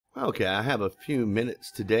Okay, I have a few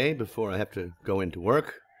minutes today before I have to go into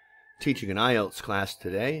work. Teaching an IELTS class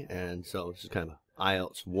today, and so this is kind of an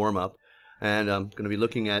IELTS warm-up. And I'm going to be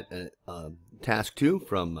looking at task 2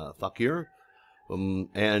 from Fakir,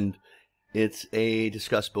 and it's a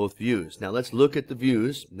discuss both views. Now let's look at the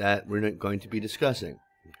views that we're going to be discussing.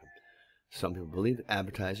 Some people believe that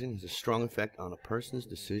advertising has a strong effect on a person's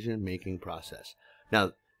decision-making process.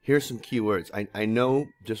 Now, here's some key words. I know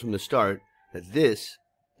just from the start that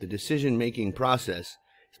the decision-making process,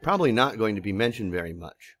 is probably not going to be mentioned very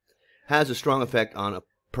much. Has a strong effect on a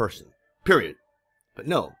person, period. But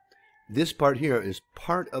no, this part here is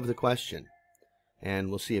part of the question, and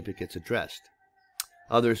we'll see if it gets addressed.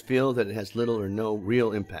 Others feel that it has little or no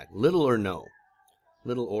real impact. Little or no.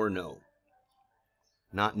 Little or no.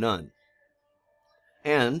 Not none.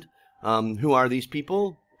 And who are these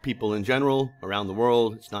people? People in general, around the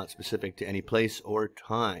world. It's not specific to any place or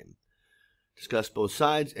time. Discuss both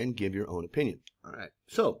sides and give your own opinion. All right.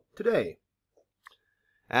 So, today,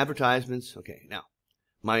 advertisements. Okay, now,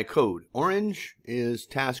 my code. Orange is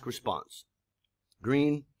task response.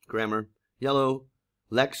 Green, grammar. Yellow,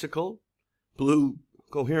 lexical. Blue,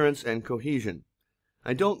 coherence and cohesion.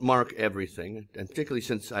 I don't mark everything, and particularly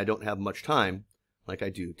since I don't have much time, like I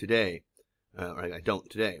do today. Or I don't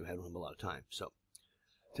today. I don't have a lot of time. So,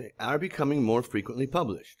 they are becoming more frequently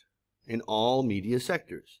published in all media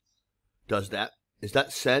sectors. Is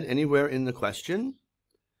that said anywhere in the question?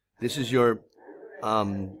 This is your,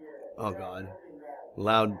 oh God,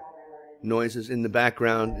 loud noises in the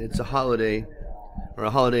background. It's a holiday, or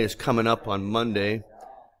a holiday is coming up on Monday.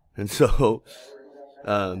 And so,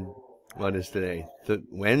 what is today?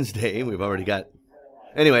 Wednesday. We've already got,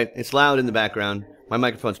 anyway, it's loud in the background. My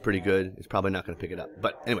microphone's pretty good. It's probably not going to pick it up.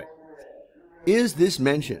 But anyway, is this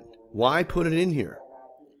mentioned? Why put it in here?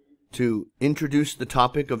 To introduce the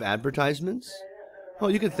topic of advertisements? Well,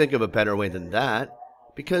 you could think of a better way than that,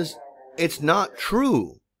 because it's not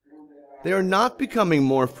true. They are not becoming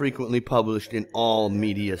more frequently published in all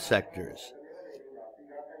media sectors.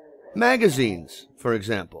 Magazines, for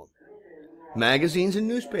example. Magazines and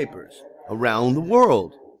newspapers around the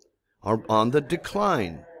world are on the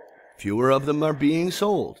decline. Fewer of them are being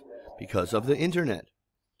sold because of the internet.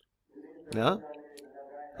 Yeah?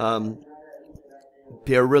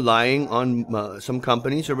 They're relying on, some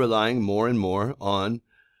companies are relying more and more on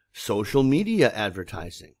social media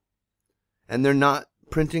advertising. And they're not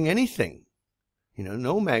printing anything. You know,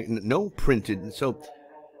 no printed. So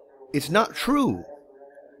it's not true.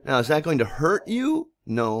 Now, is that going to hurt you?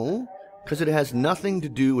 No, because it has nothing to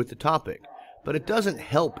do with the topic. But it doesn't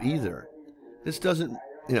help either. This doesn't,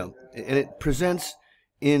 and it presents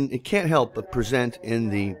it can't help but present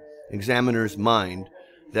in the examiner's mind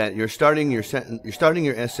that you're starting your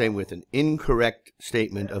essay with an incorrect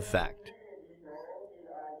statement of fact.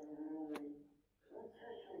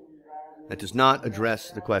 That does not address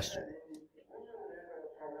the question.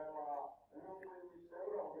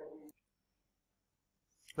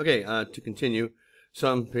 Okay, to continue,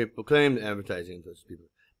 some people claim that advertising influences people.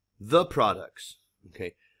 The products.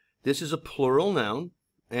 Okay, this is a plural noun,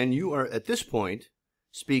 and you are at this point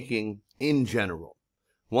speaking in general.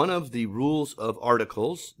 One of the rules of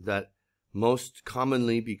articles that most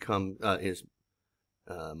commonly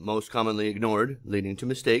most commonly ignored, leading to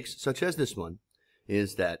mistakes, such as this one,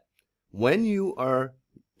 is that when you are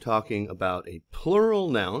talking about a plural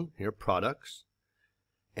noun, here products,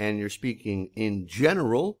 and you're speaking in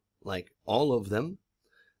general, like all of them,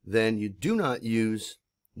 then you do not use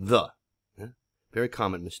the. Very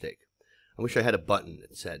common mistake. I wish I had a button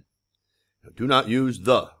that said, do not use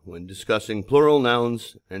the when discussing plural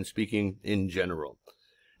nouns and speaking in general.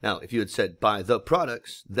 Now, if you had said by the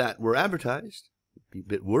products that were advertised, it'd be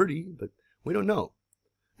a bit wordy, but we don't know.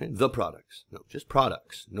 The products. No, just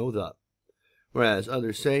products, no the. Whereas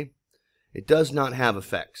others say, it does not have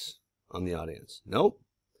effects on the audience. Nope,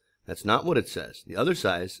 that's not what it says. The other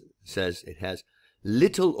side says it has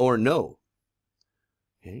little or no.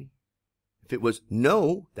 Okay? If it was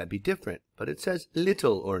no, that'd be different. But it says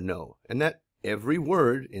little or no. And that every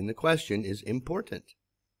word in the question is important.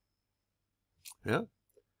 Yeah?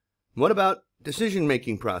 What about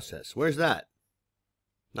decision-making process? Where's that?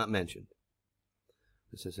 Not mentioned.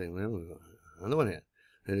 This is saying, well, on the one hand,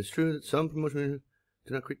 it is true that some promotions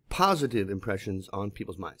do not create positive impressions on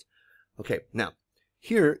people's minds. Okay, now,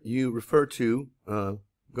 here you refer to,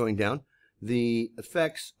 going down, the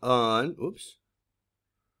effects on,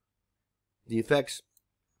 the effects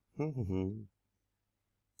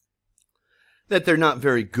that they're not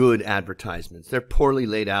very good advertisements. They're poorly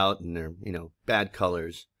laid out and they're, bad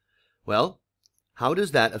colors. Well, how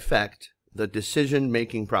does that affect the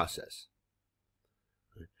decision-making process?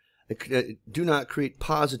 do not create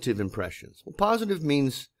positive impressions. Well, positive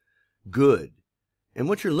means good. And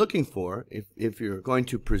what you're looking for, if you're going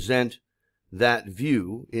to present that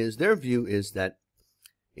view, is their view is that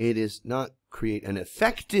it is not create an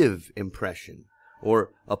effective impression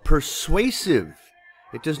or a persuasive.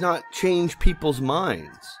 It does not change people's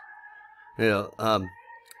minds.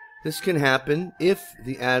 This can happen if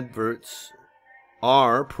the adverts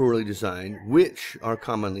are poorly designed, which are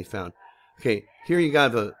commonly found. Okay, here you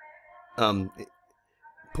got a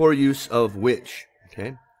poor use of which.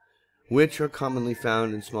 Okay, which are commonly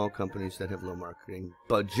found in small companies that have low marketing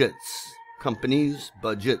budgets. Companies,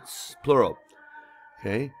 budgets, plural.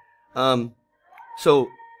 Okay, so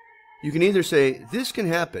you can either say this can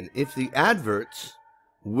happen if the adverts,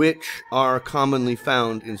 which are commonly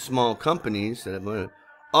found in small companies that have,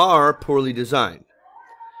 are poorly designed.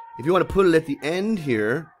 If you want to put it at the end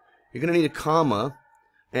here, you're going to need a comma,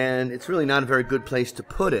 and it's really not a very good place to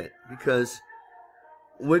put it, because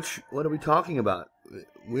what are we talking about?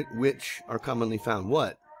 Which are commonly found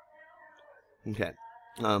what? Okay,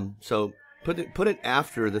 so put it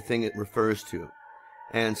after the thing it refers to,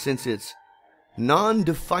 and since it's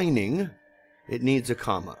non-defining, it needs a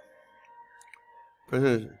comma.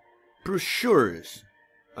 Brochures,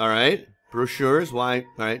 all right. Brochures, why?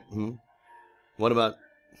 All right. What about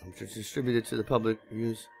distributed to the public?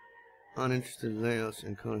 Use uninterested layouts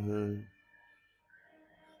and content.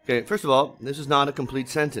 Okay, first of all, this is not a complete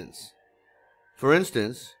sentence. For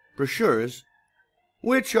instance, brochures,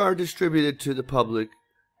 which are distributed to the public.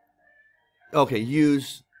 Okay,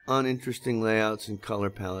 use uninteresting layouts and color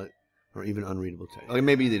palette, or even unreadable text. Okay,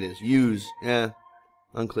 maybe it is. Use,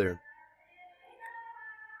 unclear.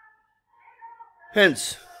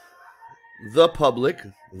 Hence, the public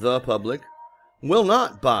will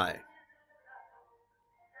not buy.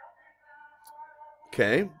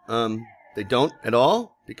 Okay, they don't at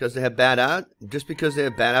all because they have just because they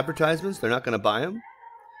have bad advertisements, they're not going to buy them.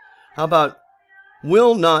 How about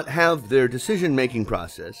will not have their decision-making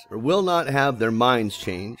process, or will not have their minds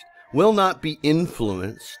changed, will not be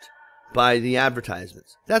influenced by the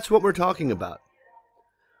advertisements. That's what we're talking about.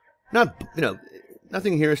 Not,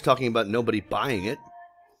 nothing here is talking about nobody buying it.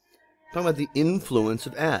 Talking about the influence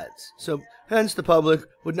of ads. So, hence the public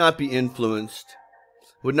would not be influenced,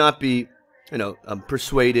 would not be,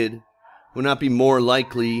 persuaded, would not be more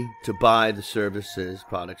likely to buy the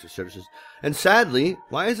products or services. And sadly,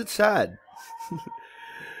 why is it sad?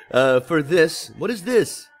 For this, what is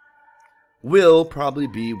this? Will probably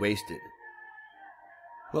be wasted.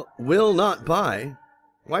 Well, will not buy.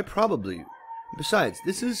 Why probably? Besides,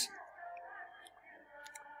 this is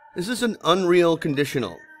an unreal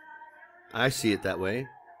conditional. I see it that way.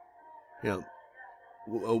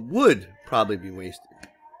 Would probably be wasted.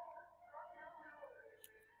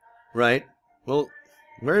 Right? Well,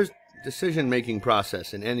 where's decision-making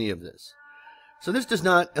process in any of this? So this does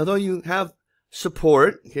not, although you have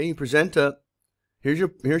support, okay, you present here's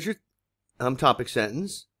your topic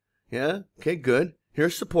sentence. Yeah, okay, good.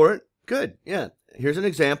 Here's support. Good. Yeah. Here's an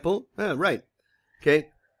example. Right. Okay.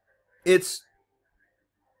 It's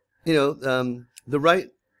the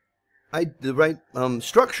right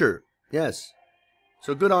structure. Yes.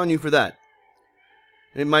 So good on you for that.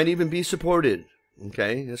 It might even be supported.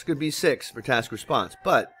 Okay. This could be 6 for task response,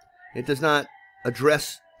 but it does not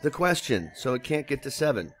address the question, so it can't get to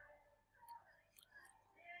 7.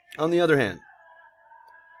 On the other hand,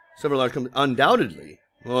 several large companies undoubtedly.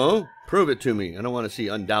 Well, prove it to me. I don't want to see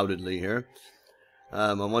undoubtedly here.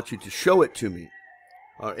 I want you to show it to me.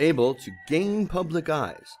 Are able to gain public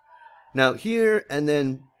eyes. Now here and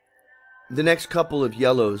then the next couple of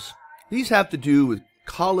yellows, these have to do with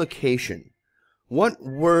collocation. What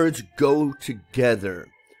words go together?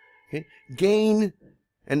 Okay? Gain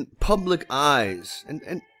and public eyes.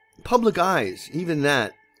 And public eyes, even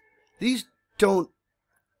that. These don't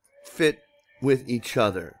fit with each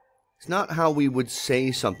other. It's not how we would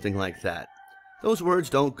say something like that. Those words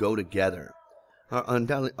don't go together.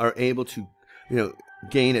 Are able to,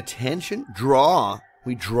 gain attention, draw.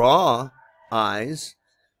 We draw eyes,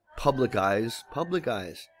 public eyes, public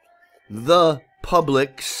eyes. The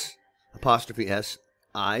public's, apostrophe S,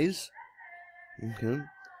 eyes. Okay.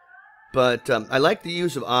 But I like the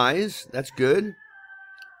use of eyes. That's good.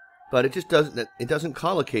 But it just doesn't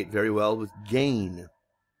collocate very well with gain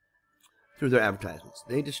through their advertisements.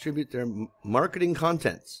 They distribute their marketing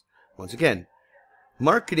contents. Once again,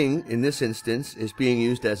 marketing in this instance is being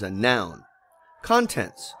used as a noun.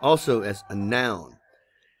 Contents also as a noun.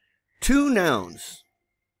 Two nouns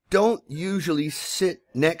don't usually sit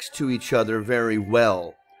next to each other very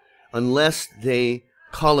well unless they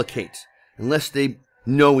collocate, unless they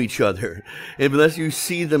know each other, unless you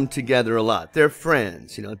see them together a lot. They're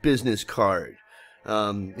friends, business card,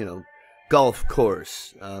 golf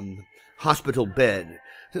course, hospital bed,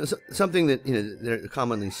 something that they're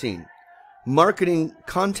commonly seen. Marketing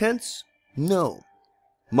contents? No.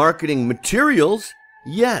 Marketing materials?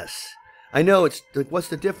 Yes. I know it's like, what's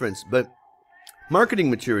the difference? But marketing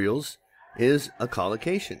materials is a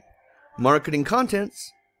collocation. Marketing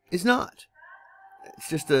contents is not. It's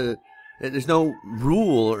just there's no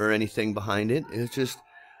rule or anything behind it. It's just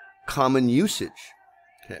common usage.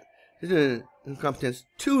 Okay. There's a competence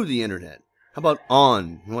to the internet. How about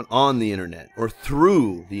on? You want on the internet or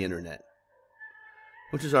through the internet,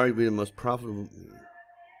 which is arguably the most profitable.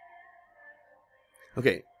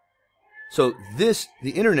 Okay. So the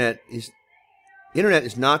internet is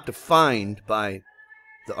not defined by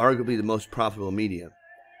the arguably the most profitable media.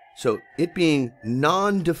 So it being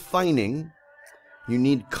non-defining, you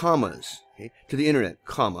need commas, okay, to the internet,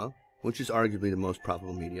 comma, which is arguably the most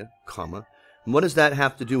profitable media, comma. And what does that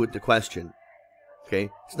have to do with the question? Okay,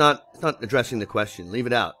 it's not addressing the question. Leave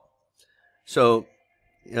it out. So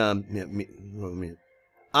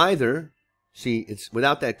either, see, it's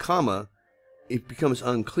without that comma, it becomes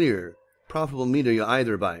unclear. Profitable media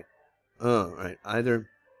either by either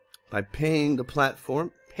by paying the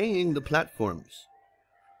platforms,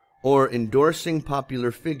 or endorsing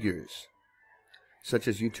popular figures, such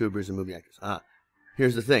as YouTubers and movie actors.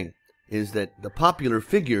 Here's the thing, is that the popular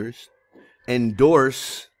figures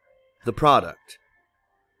endorse the product.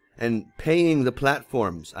 And paying the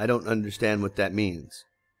platforms, I don't understand what that means.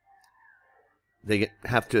 They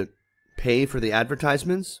have to pay for the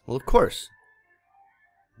advertisements? Well, of course.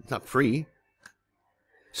 It's not free.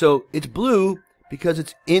 So it's blue because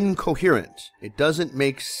it's incoherent. It doesn't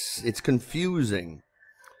make it's confusing.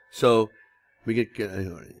 So we get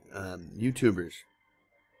YouTubers.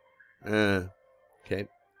 Okay,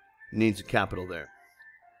 needs a capital there.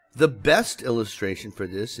 The best illustration for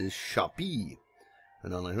this is Shopee,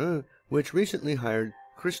 an online which recently hired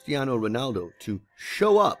Cristiano Ronaldo to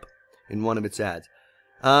show up in one of its ads.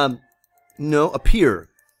 No, appear.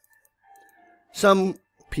 Some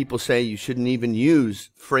people say you shouldn't even use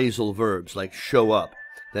phrasal verbs like show up,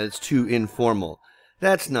 that it's too informal.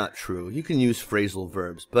 That's not true. You can use phrasal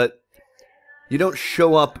verbs, but you don't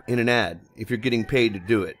show up in an ad if you're getting paid to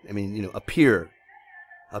do it. I mean, appear.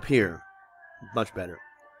 Appear. Much better.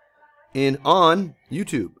 On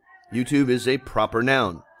YouTube. YouTube is a proper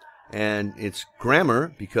noun. And it's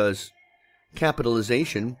grammar because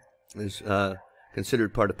capitalization is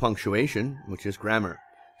considered part of punctuation, which is grammar.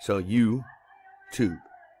 So YouTube.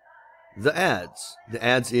 The ads. The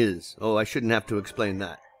ads is. Oh, I shouldn't have to explain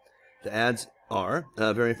that. The ads are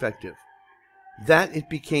very effective. That it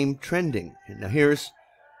became trending. Now here's,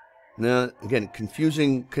 again,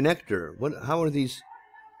 confusing connector. How are these?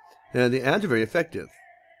 The ads are very effective.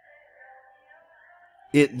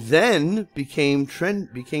 It then became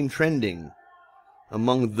trending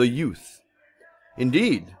among the youth.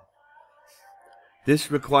 Indeed.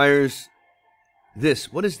 This requires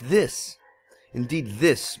this. What is this? Indeed,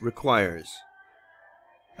 this requires.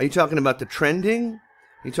 Are you talking about the trending?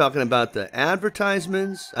 Are you talking about the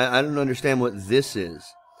advertisements? I don't understand what this is.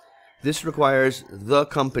 This requires the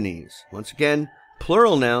companies. Once again,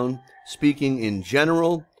 plural noun, speaking in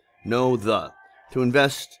general, no the. To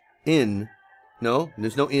invest in, no,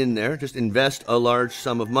 there's no in there, just invest a large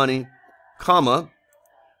sum of money, comma,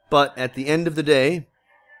 but at the end of the day,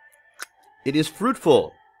 it is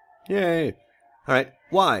fruitful. Yay. All right,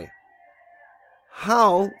 why?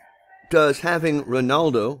 How does having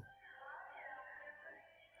Ronaldo,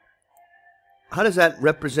 how does that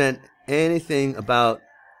represent anything about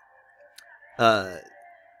the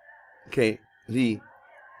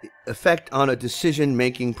effect on a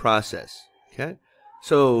decision-making process? Okay,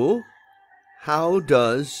 so how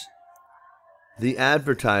does the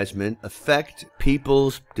advertisement affect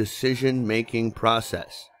people's decision-making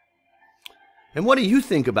process? And what do you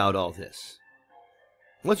think about all this?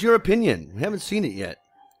 What's your opinion? We haven't seen it yet.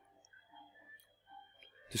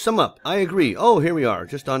 To sum up, I agree. Oh, here we are,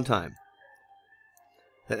 just on time.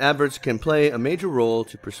 That adverts can play a major role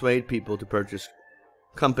to persuade people to purchase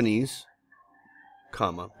companies,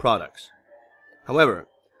 comma, products. However,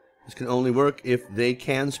 this can only work if they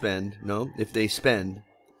spend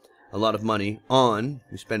a lot of money on,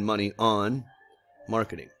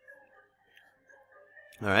 marketing.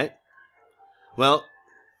 All right? Well,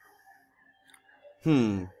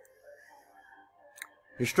 your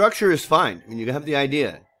structure is fine. I mean, you have the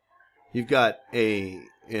idea. You've got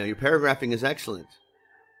your paragraphing is excellent.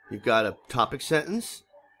 You've got a topic sentence.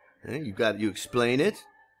 You explain it.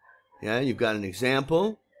 Yeah, you've got an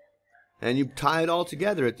example. and you tie it all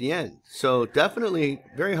together at the end. So definitely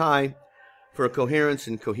very high for coherence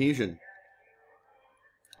and cohesion.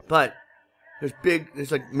 But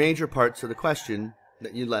there's like major parts of the question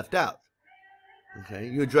that you left out. Okay,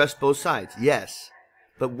 you addressed both sides, yes,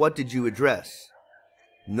 but what did you address?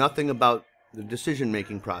 Nothing about the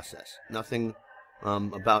decision-making process. Nothing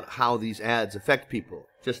about how these ads affect people,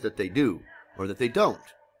 just that they do or that they don't.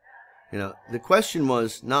 You know, the question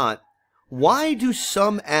was not, why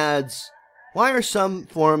are some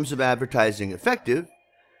forms of advertising effective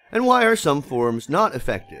and why are some forms not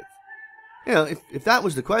effective? You know, if that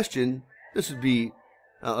was the question, this would be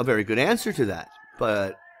a very good answer to that,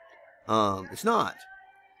 but it's not.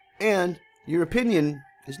 And your opinion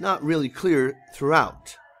is not really clear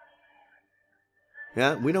throughout.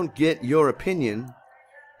 Yeah, we don't get your opinion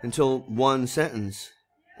until one sentence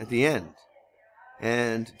at the end.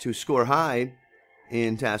 And to score high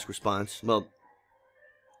in task response, well,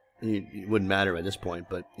 it wouldn't matter at this point,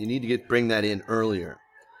 but you need to bring that in earlier.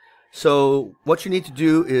 So what you need to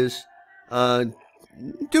do is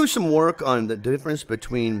do some work on the difference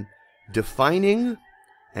between defining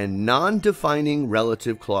and non-defining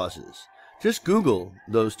relative clauses. Just Google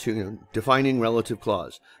those two, you know, defining relative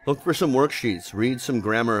clause. Look for some worksheets, read some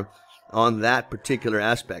grammar on that particular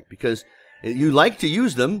aspect, because you like to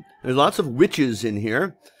use them. There's lots of witches in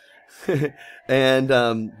here, and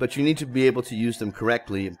but you need to be able to use them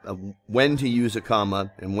correctly, when to use a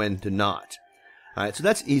comma and when to not. All right, so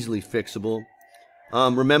that's easily fixable.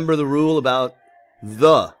 Remember the rule about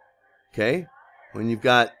the, okay? When you've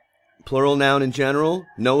got plural noun in general,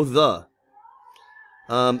 no the.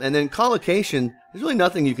 And then collocation, there's really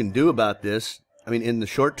nothing you can do about this. I mean, in the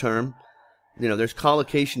short term, you know, there's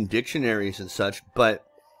collocation dictionaries and such, but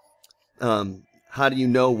how do you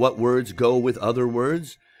know what words go with other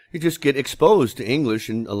words? You just get exposed to English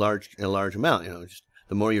in a large amount. You know, just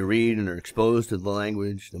the more you read and are exposed to the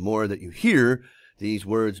language, the more that you hear these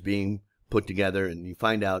words being put together, and you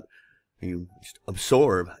find out, you just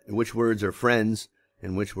absorb which words are friends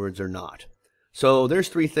and which words are not. So there's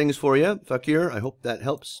 3 things for you, Fakir. I hope that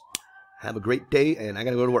helps. Have a great day, and I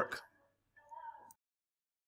got to go to work.